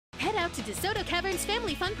out to DeSoto Cavern's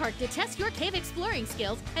Family Fun Park to test your cave exploring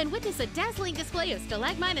skills and witness a dazzling display of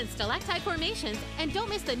stalagmite and stalactite formations. And don't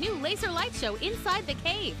miss the new laser light show inside the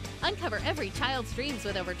cave. Uncover every child's dreams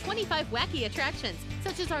with over 25 wacky attractions,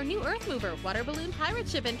 such as our new Earth Mover, water balloon pirate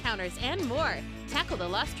ship encounters, and more. Tackle the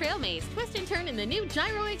Lost Trail Maze, twist and turn in the new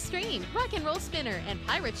Gyro Extreme, Rock and Roll Spinner, and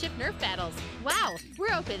Pirate Ship Nerf battles. Wow!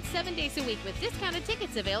 We're open 7 days a week with discounted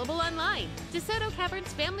tickets available online. DeSoto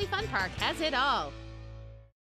Cavern's Family Fun Park has it all.